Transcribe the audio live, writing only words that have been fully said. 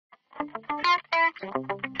Hi,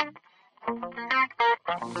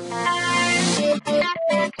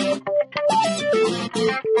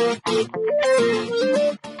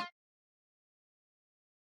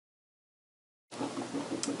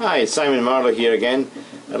 Simon Marlowe here again.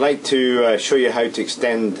 I'd like to show you how to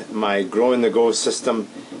extend my grow on the go system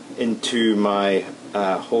into my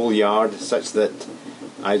whole yard such that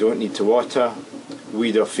I don't need to water,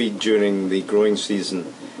 weed or feed during the growing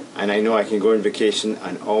season, and I know I can go on vacation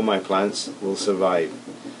and all my plants will survive.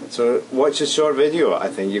 So watch this short video, I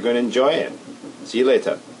think you're going to enjoy it. See you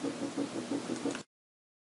later.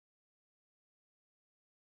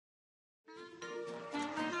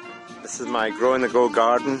 This is my grow on the go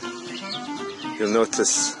garden. You'll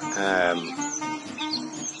notice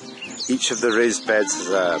each of the raised beds has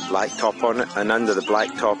a black top on it, and under the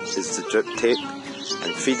black top is the drip tape,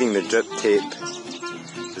 and feeding the drip tape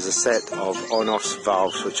is a set of on-off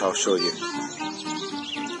valves which I'll show you.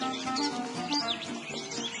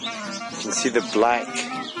 You can see the black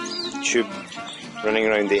tube running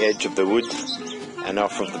around the edge of the wood, and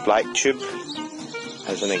off of the black tube,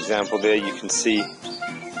 as an example there, you can see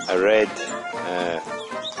a red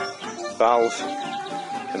valve,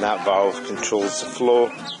 and that valve controls the flow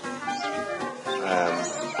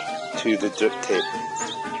to the drip tape.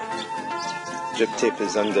 Drip tape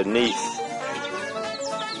is underneath.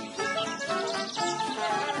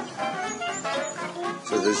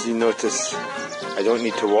 So as you notice, I don't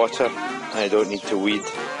need to water, I don't need to weed,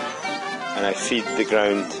 and I feed the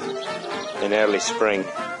ground in early spring.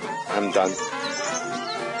 I'm done.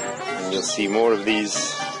 And you'll see more of these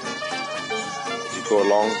as you go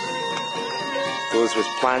along. Those with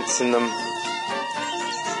plants in them,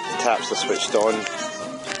 the taps are switched on,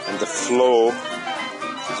 and the flow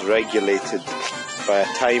is regulated by a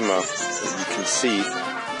timer that you can see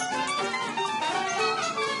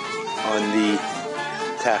on the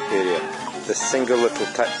tap area. This single little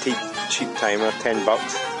cheap timer,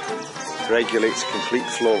 $10, regulates complete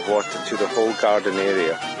flow of water to the whole garden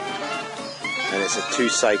area, and it's a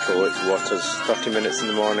 2-cycle. It waters 30 minutes in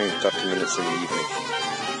the morning and 30 minutes in the evening.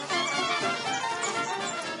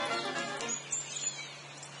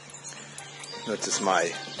 Notice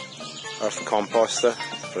my earth composter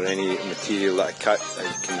for any material that I cut I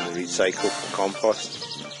can recycle for compost.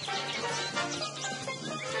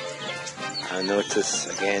 And notice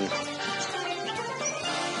again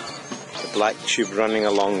the black tube running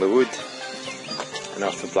along the wood, and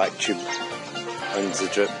off the black tube runs the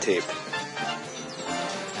drip tape.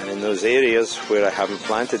 And in those areas where I haven't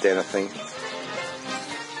planted anything,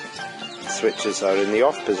 the switches are in the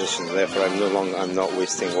off position, therefore I'm not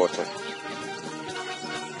wasting water.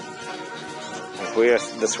 Where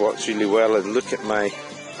this works really well, and look at my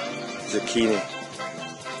zucchini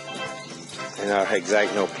in our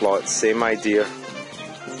hexagonal plot, same idea,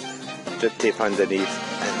 drip tape underneath,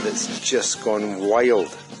 and it's just gone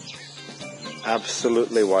wild,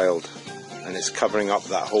 absolutely wild, and it's covering up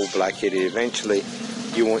that whole black area. Eventually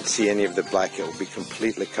you won't see any of the black, it will be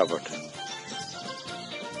completely covered.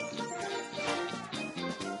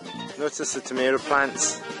 Notice the tomato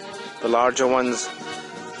plants, the larger ones,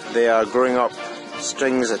 they are growing up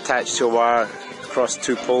strings attached to a wire across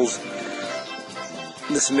 2 poles.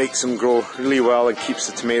 This makes them grow really well and keeps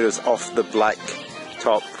the tomatoes off the black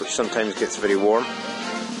top, which sometimes gets very warm.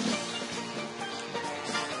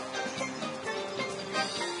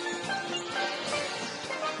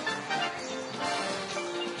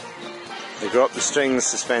 They grow up the strings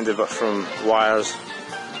suspended but from wires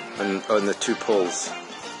on the 2 poles.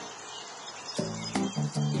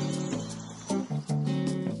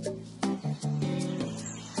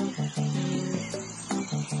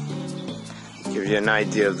 Give you an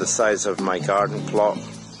idea of the size of my garden plot.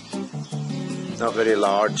 Not very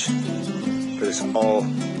large, but it's all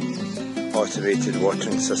automated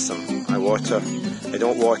watering system. I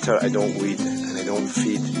don't water, I don't weed, and I don't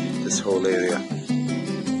feed this whole area.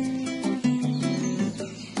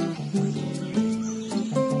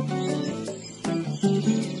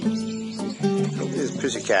 Oh, there's a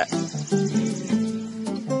pussycat.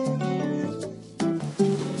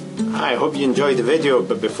 I hope you enjoyed the video,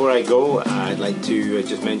 but before I go, I'd like to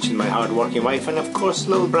just mention my hard-working wife, and of course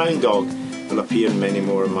little brown dog will appear in many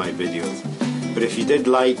more of my videos. But if you did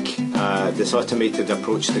like this automated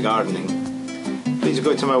approach to gardening, please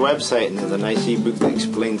go to my website and there's a nice ebook that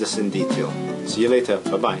explains this in detail. See you later,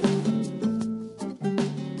 bye bye.